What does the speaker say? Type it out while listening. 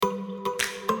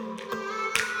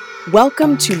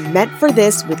Welcome to Meant for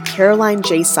This with Caroline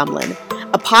J. Sumlin,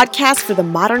 a podcast for the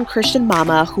modern Christian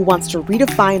mama who wants to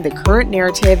redefine the current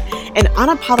narrative and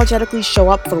unapologetically show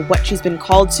up for what she's been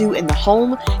called to in the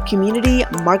home, community,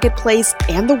 marketplace,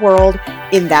 and the world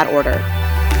in that order.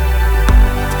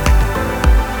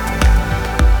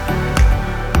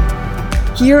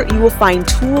 Here you will find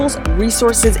tools,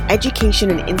 resources, education,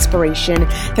 and inspiration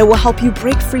that will help you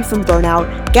break free from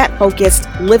burnout, get focused,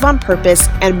 live on purpose,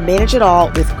 and manage it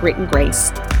all with grit and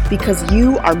grace. Because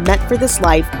you are meant for this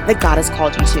life that God has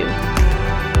called you to.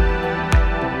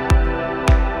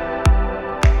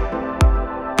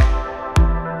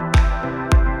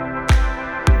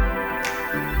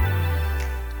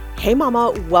 Hey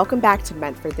mama, welcome back to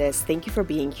Meant for This. Thank you for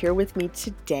being here with me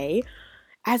today.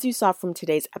 As you saw from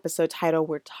today's episode title,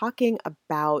 we're talking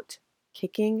about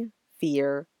kicking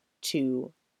fear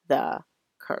to the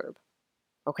curb.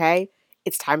 Okay?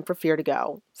 It's time for fear to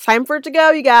go. It's time for it to go,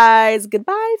 you guys.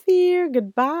 Goodbye, fear.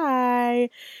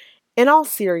 Goodbye. In all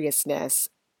seriousness,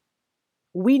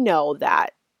 we know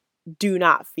that do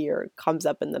not fear comes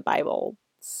up in the Bible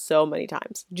so many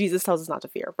times. Jesus tells us not to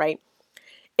fear, right?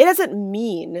 It doesn't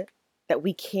mean that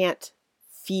we can't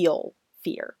feel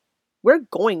fear. We're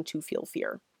going to feel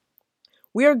fear.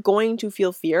 We are going to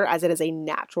feel fear as it is a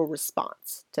natural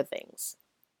response to things.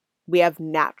 We have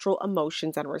natural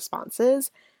emotions and responses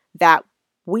that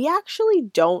we actually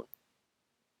don't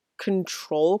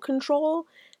control.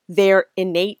 They're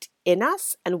innate in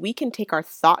us, and we can take our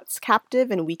thoughts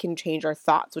captive and we can change our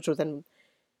thoughts, which will then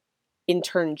in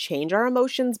turn change our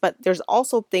emotions. But there's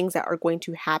also things that are going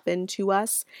to happen to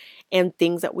us and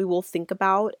things that we will think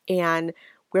about, and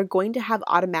we're going to have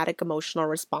automatic emotional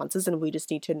responses, and we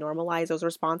just need to normalize those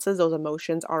responses. Those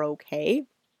emotions are okay.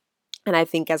 And I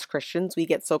think as Christians, we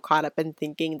get so caught up in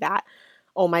thinking that,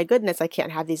 oh my goodness, I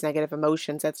can't have these negative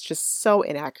emotions. That's just so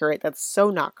inaccurate. That's so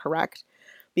not correct,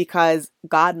 because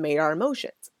God made our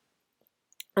emotions.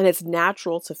 And it's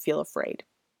natural to feel afraid.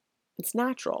 It's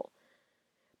natural.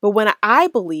 But when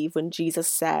Jesus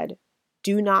said,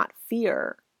 do not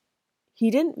fear,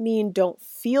 he didn't mean don't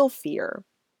feel fear.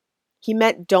 He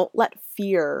meant don't let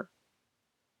fear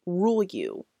rule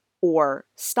you or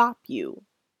stop you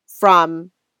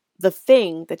from the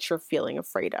thing that you're feeling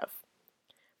afraid of.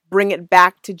 Bring it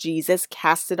back to Jesus,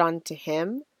 cast it onto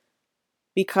him,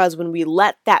 because when we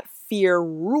let that fear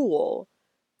rule,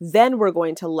 then we're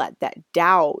going to let that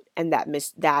doubt and that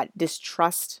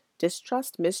mistrust,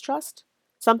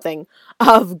 something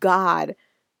of God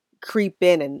creep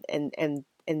in, and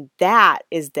that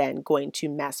is then going to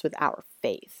mess with our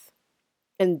faith.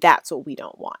 And that's what we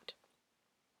don't want.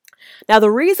 Now, the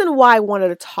reason why I wanted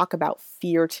to talk about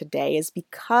fear today is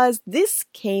because this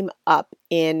came up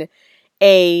in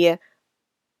a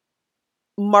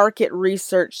market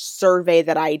research survey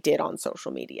that I did on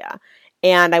social media.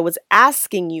 And I was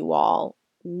asking you all,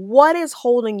 what is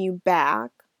holding you back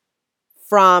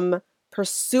from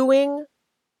pursuing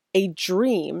a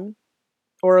dream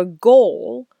or a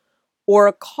goal or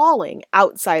a calling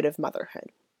outside of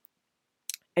motherhood?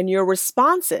 And your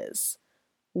responses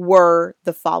were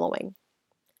the following: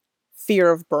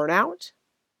 fear of burnout,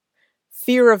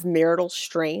 fear of marital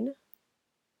strain,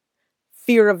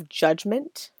 fear of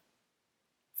judgment,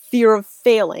 fear of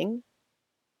failing,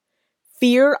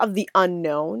 fear of the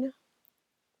unknown,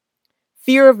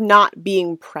 fear of not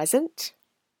being present,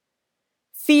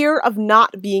 fear of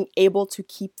not being able to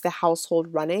keep the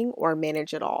household running or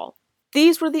manage it all.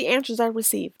 These were the answers I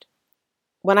received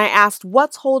when I asked,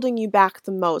 what's holding you back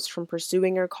the most from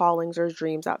pursuing your callings or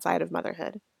dreams outside of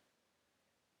motherhood?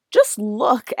 Just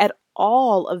look at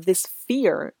all of this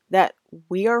fear that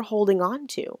we are holding on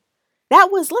to.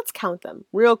 Let's count them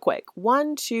real quick.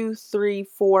 1, 2, 3,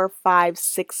 4, 5,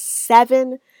 6,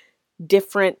 7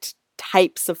 different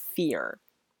types of fear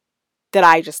that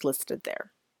I just listed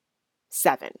there.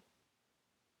 7.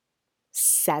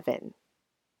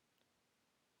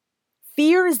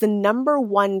 Fear is the number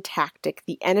one tactic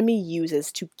the enemy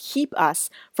uses to keep us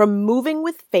from moving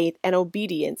with faith and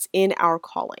obedience in our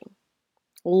calling.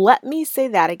 Let me say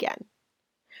that again.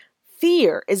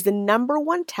 Fear is the number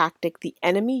one tactic the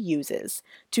enemy uses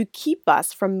to keep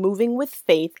us from moving with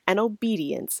faith and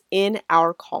obedience in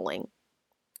our calling.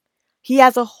 He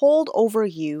has a hold over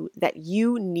you that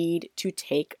you need to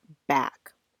take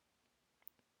back.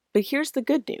 But here's the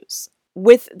good news.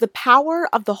 With the power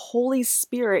of the Holy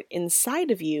Spirit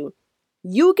inside of you,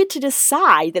 you get to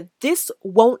decide that this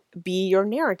won't be your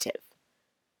narrative.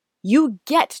 You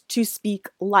get to speak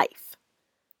life.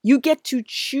 You get to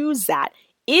choose that.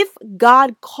 If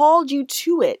God called you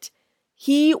to it,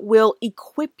 He will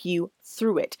equip you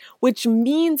through it, which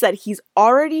means that He's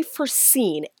already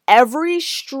foreseen every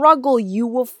struggle you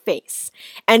will face,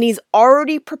 and He's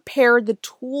already prepared the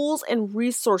tools and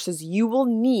resources you will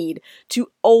need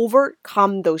to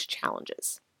overcome those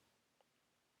challenges.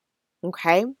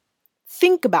 Okay?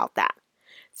 Think about that.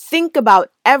 Think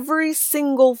about every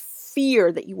single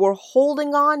fear that you are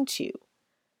holding on to.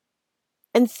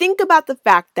 And think about the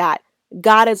fact that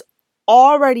God is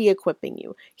already equipping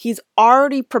you. He's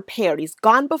already prepared. He's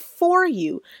gone before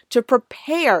you to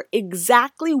prepare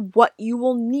exactly what you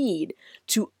will need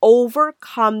to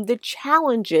overcome the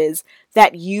challenges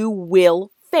that you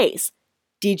will face.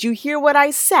 Did you hear what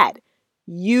I said?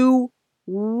 You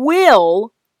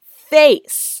will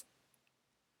face.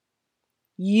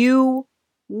 You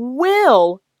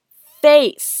will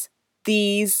face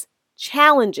these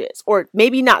challenges, or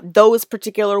maybe not those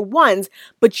particular ones,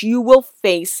 but you will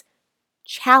face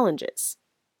challenges.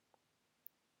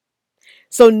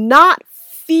 So not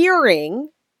fearing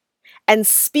and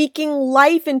speaking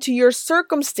life into your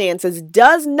circumstances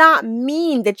does not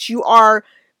mean that you are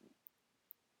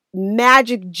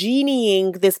magic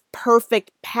genieing this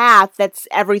perfect path that's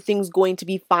everything's going to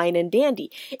be fine and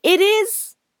dandy. It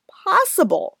is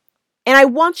possible. And I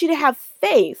want you to have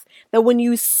faith that when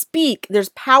you speak, there's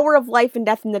power of life and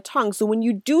death in the tongue. So when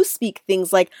you do speak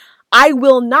things like, I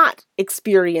will not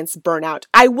experience burnout.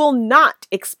 I will not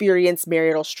experience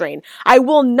marital strain. I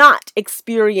will not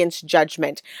experience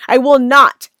judgment. I will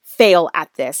not fail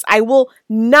at this. I will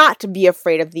not be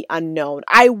afraid of the unknown.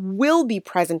 I will be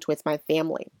present with my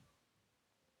family.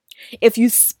 If you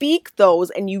speak those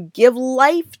and you give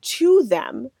life to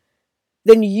them,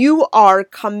 then you are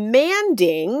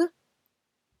commanding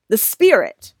the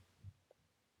Spirit.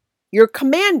 You're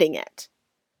commanding it.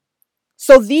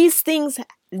 So these things,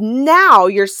 now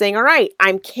you're saying, all right,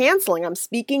 I'm canceling. I'm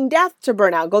speaking death to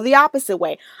burnout. Go the opposite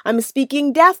way. I'm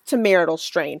speaking death to marital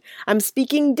strain. I'm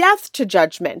speaking death to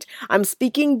judgment. I'm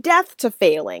speaking death to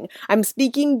failing. I'm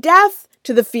speaking death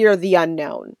to the fear of the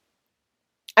unknown.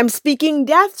 I'm speaking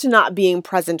death to not being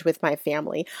present with my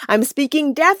family. I'm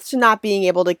speaking death to not being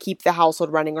able to keep the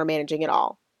household running or managing it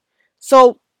all.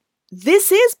 So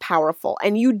this is powerful,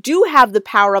 and you do have the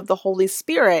power of the Holy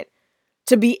Spirit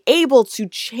to be able to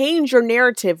change your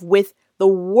narrative with the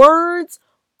words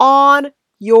on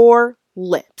your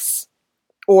lips,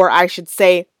 or I should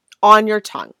say on your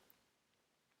tongue.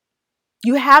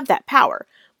 You have that power.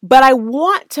 But I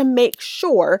want to make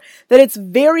sure that it's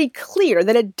very clear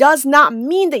that it does not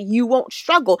mean that you won't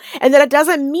struggle, and that it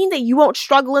doesn't mean that you won't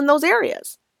struggle in those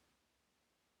areas.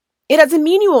 It doesn't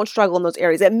mean you won't struggle in those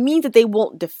areas. It means that they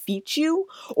won't defeat you,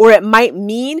 or it might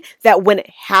mean that when it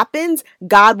happens,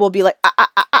 God will be like,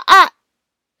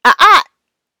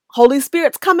 Holy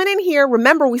Spirit's coming in here.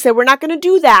 Remember, we said we're not going to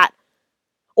do that.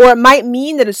 Or it might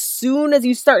mean that as soon as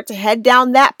you start to head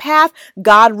down that path,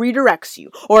 God redirects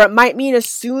you. Or it might mean as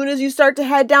soon as you start to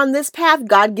head down this path,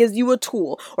 God gives you a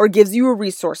tool or gives you a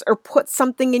resource or puts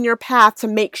something in your path to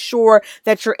make sure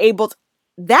that you're able to.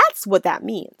 That's what that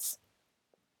means.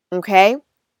 Okay?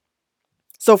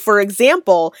 So for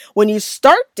example, when you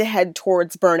start to head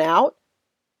towards burnout,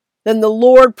 then the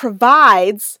Lord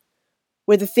provides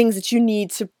with the things that you need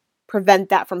to prevent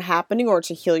that from happening or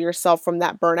to heal yourself from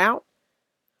that burnout.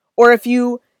 Or if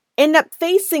you end up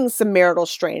facing some marital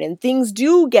strain and things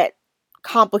do get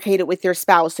complicated with your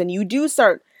spouse and you do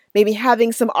start maybe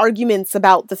having some arguments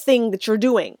about the thing that you're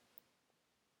doing,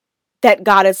 that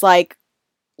God is like,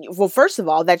 well, first of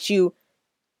all, that you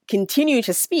continue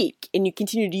to speak and you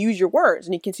continue to use your words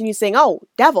and you continue saying, oh,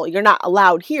 devil, you're not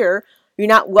allowed here. You're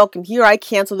not welcome here. I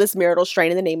cancel this marital strain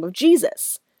in the name of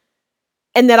Jesus.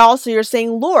 And that also you're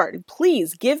saying, Lord,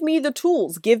 please give me the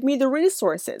tools, give me the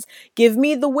resources, give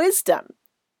me the wisdom.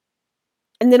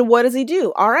 And then what does he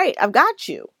do? All right, I've got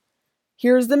you.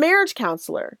 Here's the marriage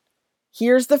counselor.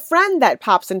 Here's the friend that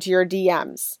pops into your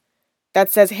DMs that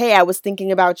says, hey, I was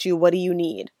thinking about you. What do you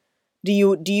need? Do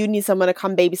you need someone to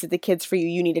come babysit the kids for you?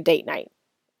 You need a date night.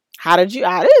 I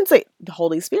didn't say the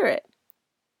Holy Spirit.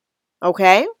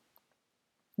 Okay?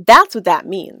 That's what that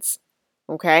means.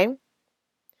 Okay?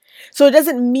 So it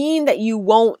doesn't mean that you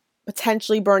won't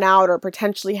potentially burn out or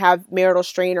potentially have marital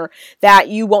strain or that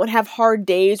you won't have hard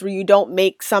days where you don't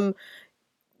make some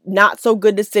not so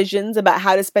good decisions about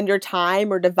how to spend your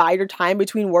time or divide your time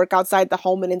between work outside the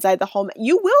home and inside the home.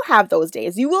 You will have those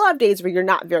days. You will have days where you're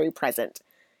not very present.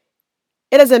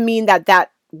 It doesn't mean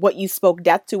that what you spoke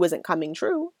death to isn't coming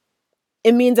true.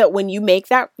 It means that when you make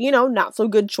that, not so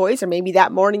good choice, or maybe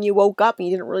that morning you woke up and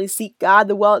you didn't really seek God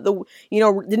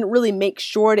didn't really make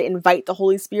sure to invite the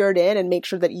Holy Spirit in and make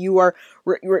sure that you are,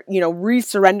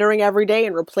 resurrendering every day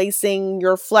and replacing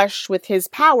your flesh with His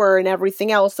power and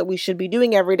everything else that we should be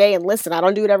doing every day. And listen, I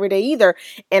don't do it every day either,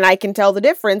 and I can tell the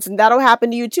difference, and that'll happen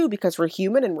to you too, because we're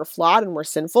human and we're flawed and we're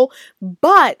sinful.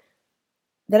 But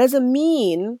that doesn't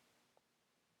mean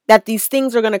that these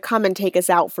things are going to come and take us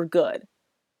out for good,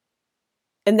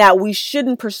 and that we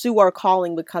shouldn't pursue our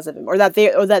calling because of Him, or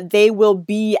that they will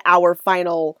be our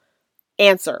final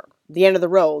answer, the end of the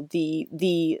road,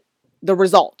 the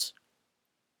result.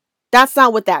 That's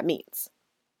not what that means.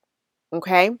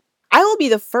 Okay? I will be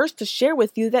the first to share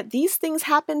with you that these things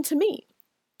happen to me.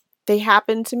 They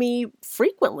happen to me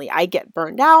frequently. I get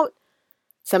burned out.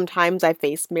 Sometimes I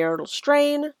face marital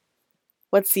strain.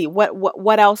 Let's see,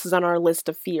 what else is on our list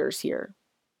of fears here?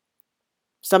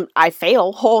 I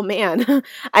fail. Oh man.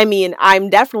 I mean, I'm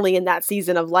definitely in that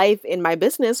season of life in my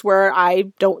business where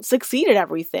I don't succeed at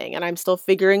everything and I'm still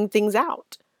figuring things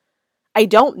out. I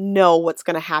don't know what's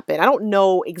going to happen. I don't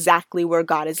know exactly where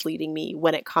God is leading me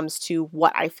when it comes to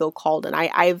what I feel called. And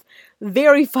I've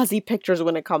very fuzzy pictures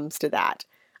when it comes to that.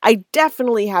 I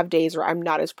definitely have days where I'm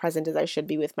not as present as I should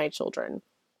be with my children.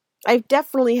 I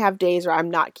definitely have days where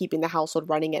I'm not keeping the household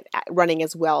running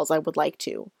as well as I would like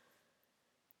to.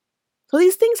 So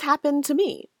these things happen to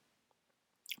me,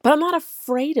 but I'm not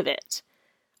afraid of it.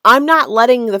 I'm not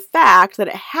letting the fact that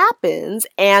it happens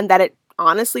and that it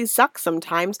honestly sucks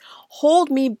sometimes hold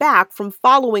me back from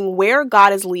following where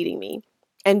God is leading me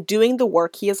and doing the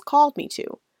work He has called me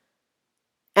to.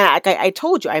 And I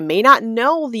told you, I may not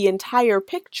know the entire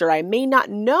picture. I may not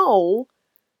know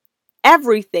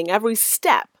everything, every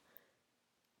step,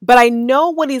 but I know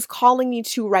what He's calling me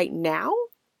to right now.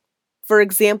 For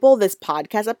example, this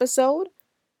podcast episode,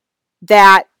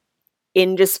 that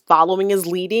in just following His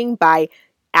leading by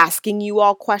asking you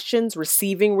all questions,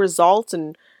 receiving results,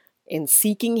 and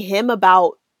seeking Him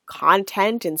about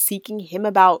content and seeking Him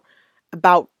about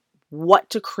what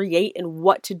to create and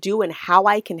what to do and how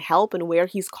I can help and where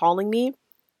He's calling me,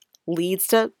 leads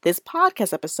to this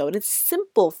podcast episode. It's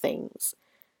simple things.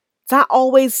 It's not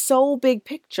always so big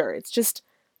picture. It's just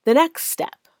the next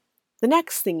step, the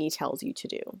next thing He tells you to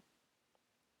do.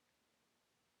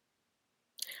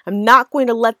 I'm not going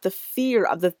to let the fear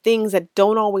of the things that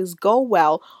don't always go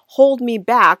well hold me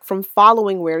back from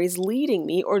following where He's leading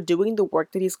me or doing the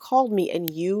work that He's called me. And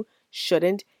you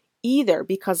shouldn't either,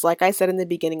 because like I said in the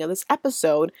beginning of this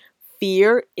episode,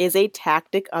 fear is a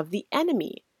tactic of the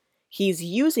enemy. He's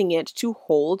using it to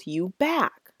hold you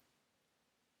back.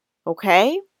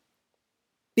 Okay?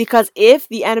 Because if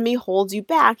the enemy holds you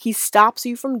back, he stops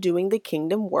you from doing the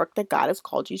kingdom work that God has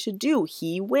called you to do.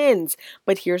 He wins.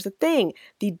 But here's the thing.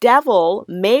 The devil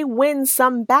may win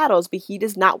some battles, but he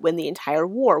does not win the entire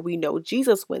war. We know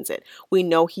Jesus wins it. We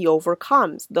know He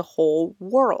overcomes the whole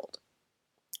world.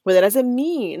 But that doesn't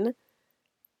mean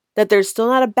that there's still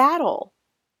not a battle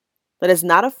that is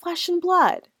not of flesh and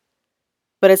blood,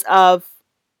 but is of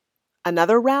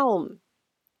another realm,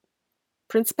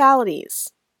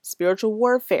 principalities, spiritual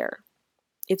warfare.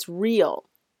 It's real.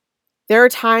 There are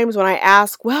times when I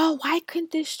ask, well, why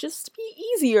couldn't this just be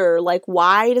easier? Like,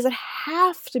 why does it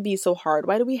have to be so hard?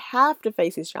 Why do we have to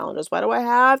face these challenges? Why do I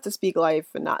have to speak life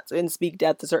and speak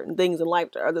death to certain things and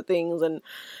life to other things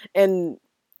and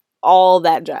all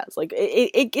that jazz? Like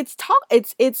it's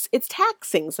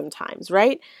taxing sometimes,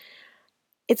 right?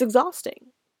 It's exhausting.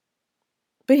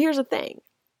 But here's the thing.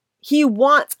 He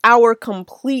wants our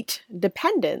complete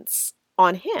dependence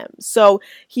on Him. So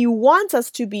He wants us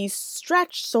to be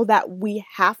stretched so that we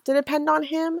have to depend on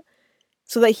Him,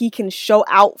 so that He can show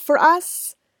out for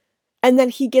us, and then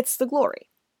He gets the glory.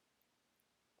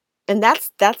 And that's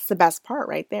the best part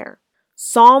right there.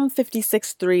 Psalm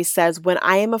 56:3 says, "When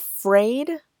I am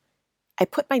afraid, I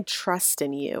put my trust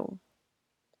in You."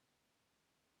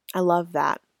 I love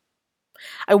that.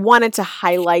 I wanted to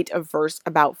highlight a verse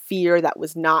about fear that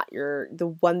was not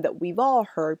the one that we've all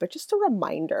heard, but just a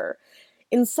reminder.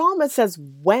 In Psalm, it says,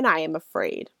 when I am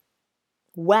afraid.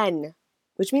 When,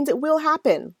 which means it will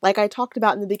happen. Like I talked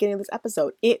about in the beginning of this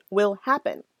episode, it will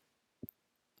happen.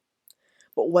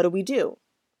 But what do?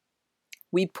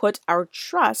 We put our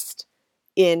trust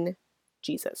in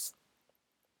Jesus.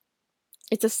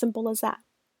 It's as simple as that.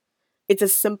 It's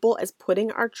as simple as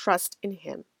putting our trust in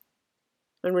Him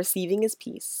and receiving His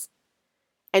peace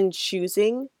and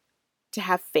choosing to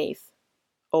have faith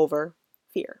over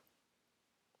fear.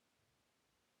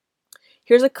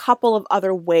 Here's a couple of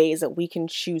other ways that we can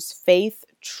choose faith,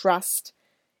 trust,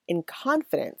 and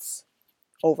confidence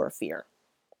over fear.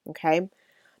 Okay?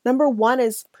 Number one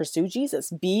is pursue Jesus.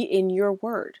 Be in your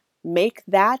word.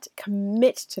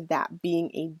 Commit to that being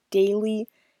a daily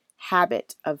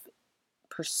habit of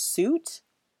pursuit,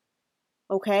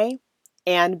 okay?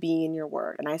 And being in your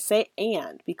word. And I say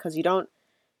and because you don't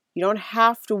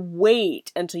have to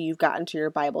wait until you've gotten to your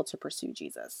Bible to pursue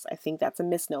Jesus. I think that's a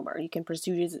misnomer. You can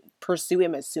pursue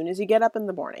him as soon as you get up in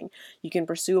the morning. You can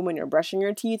pursue him when you're brushing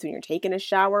your teeth, when you're taking a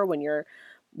shower, when you're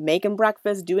making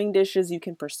breakfast, doing dishes. You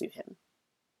can pursue him.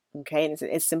 Okay, and it's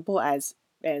as simple as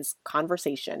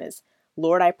conversation, as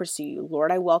Lord, I pursue you.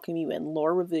 Lord, I welcome you in.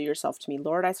 Lord, reveal yourself to me.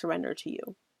 Lord, I surrender to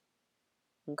you.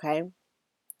 Okay,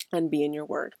 and be in your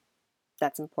word.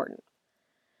 That's important.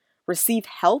 Receive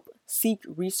help, seek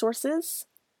resources,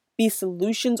 be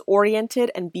solutions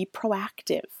oriented, and be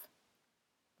proactive.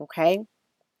 Okay,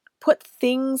 put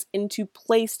things into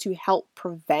place to help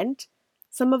prevent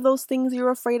some of those things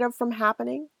you're afraid of from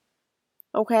happening.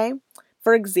 Okay.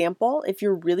 For example, if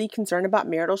you're really concerned about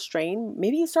marital strain,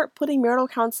 maybe you start putting marital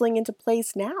counseling into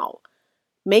place now.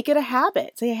 Make it a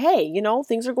habit. Say, hey,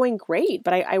 things are going great,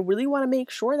 but I really want to make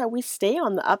sure that we stay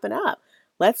on the up and up.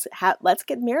 Let's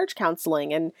get marriage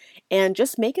counseling and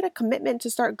just make it a commitment to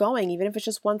start going, even if it's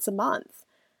just once a month.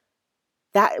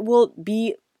 That will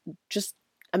be just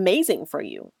amazing for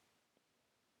you.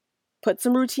 Put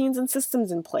some routines and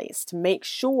systems in place to make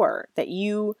sure that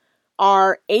you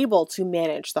are able to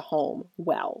manage the home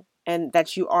well and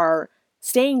that you are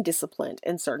staying disciplined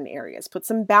in certain areas. Put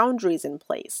some boundaries in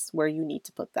place where you need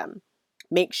to put them.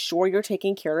 Make sure you're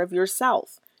taking care of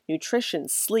yourself. Nutrition,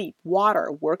 sleep,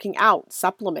 water, working out,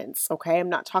 supplements. Okay, I'm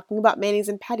not talking about manis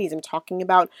and petties. I'm talking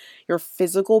about your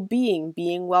physical being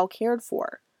well cared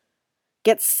for.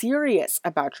 Get serious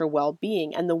about your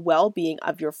well-being and the well-being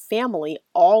of your family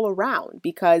all around,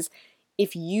 because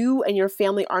if you and your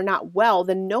family are not well,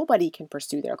 then nobody can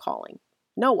pursue their calling.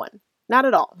 No one. Not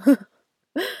at all.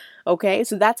 Okay,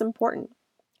 so that's important.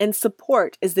 And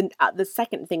support is the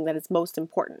second thing that is most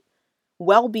important.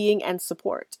 Well-being and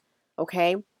support.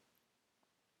 Okay?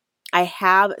 I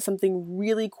have something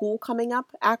really cool coming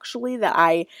up, actually,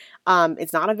 that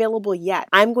it's not available yet.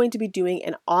 I'm going to be doing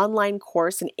an online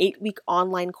course, an 8-week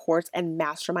online course and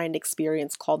mastermind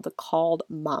experience called The Called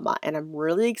Mama. And I'm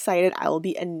really excited. I will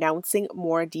be announcing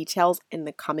more details in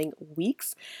the coming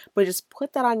weeks, but just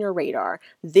put that on your radar.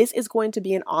 This is going to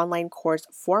be an online course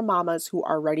for mamas who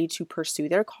are ready to pursue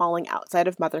their calling outside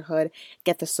of motherhood,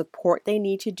 get the support they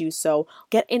need to do so,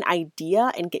 get an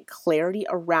idea and get clarity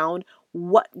around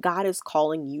what God is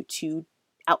calling you to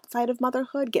outside of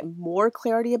motherhood, get more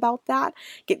clarity about that,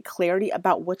 get clarity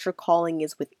about what your calling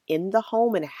is within the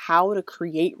home and how to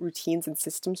create routines and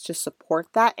systems to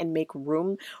support that and make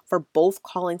room for both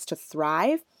callings to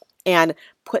thrive, and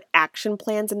put action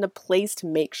plans into place to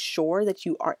make sure that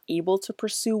you are able to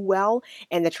pursue well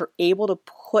and that you're able to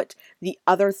put the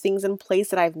other things in place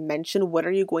that I've mentioned. What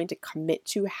are you going to commit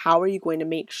to? How are you going to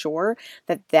make sure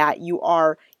that you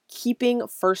are keeping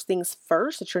first things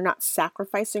first, that you're not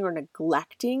sacrificing or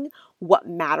neglecting what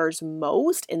matters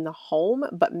most in the home,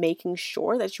 but making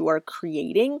sure that you are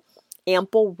creating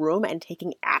ample room and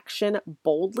taking action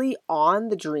boldly on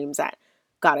the dreams that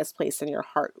God has placed in your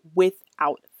heart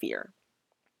without fear.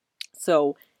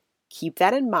 So keep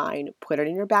that in mind, put it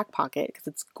in your back pocket because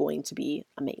it's going to be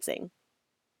amazing.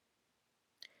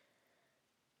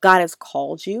 God has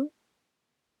called you.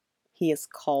 He has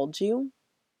called you.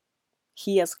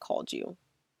 He has called you,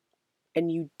 and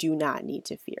you do not need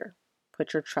to fear.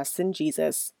 Put your trust in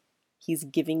Jesus. He's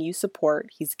giving you support.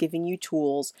 He's giving you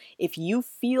tools. If you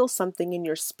feel something in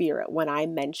your spirit when I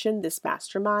mention this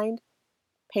mastermind,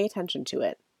 pay attention to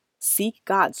it. Seek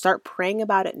God. Start praying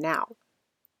about it now.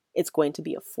 It's going to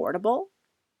be affordable.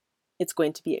 It's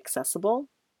going to be accessible.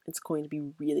 It's going to be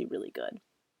really, really good.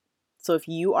 So if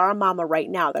you are a mama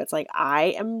right now that's like,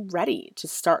 I am ready to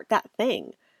start that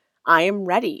thing, I am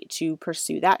ready to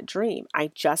pursue that dream. I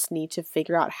just need to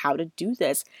figure out how to do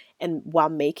this, and while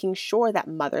making sure that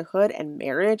motherhood and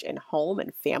marriage and home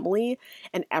and family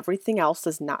and everything else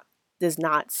does not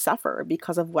suffer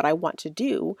because of what I want to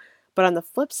do. But on the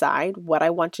flip side, what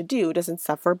I want to do doesn't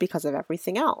suffer because of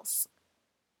everything else.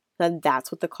 Then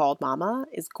that's what the Called Mama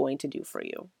is going to do for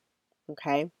you.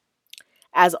 Okay?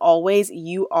 As always,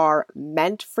 you are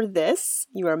meant for this.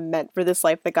 You are meant for this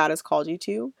life that God has called you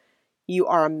to. You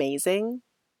are amazing.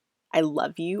 I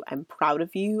love you. I'm proud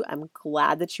of you. I'm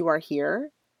glad that you are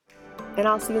here. And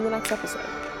I'll see you in the next episode.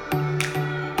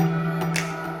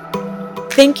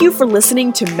 Thank you for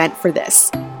listening to Meant for This.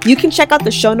 You can check out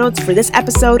the show notes for this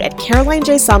episode at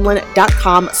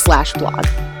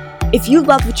carolinejsumlin.com/blog. If you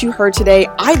loved what you heard today,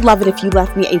 I'd love it if you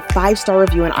left me a 5-star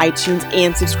review on iTunes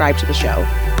and subscribe to the show.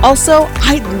 Also,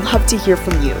 I'd love to hear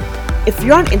from you. If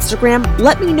you're on Instagram,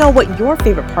 let me know what your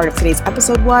favorite part of today's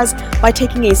episode was by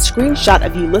taking a screenshot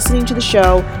of you listening to the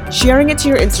show, sharing it to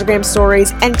your Instagram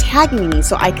stories, and tagging me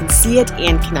so I can see it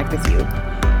and connect with you.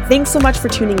 Thanks so much for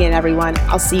tuning in, everyone.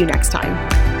 I'll see you next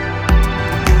time.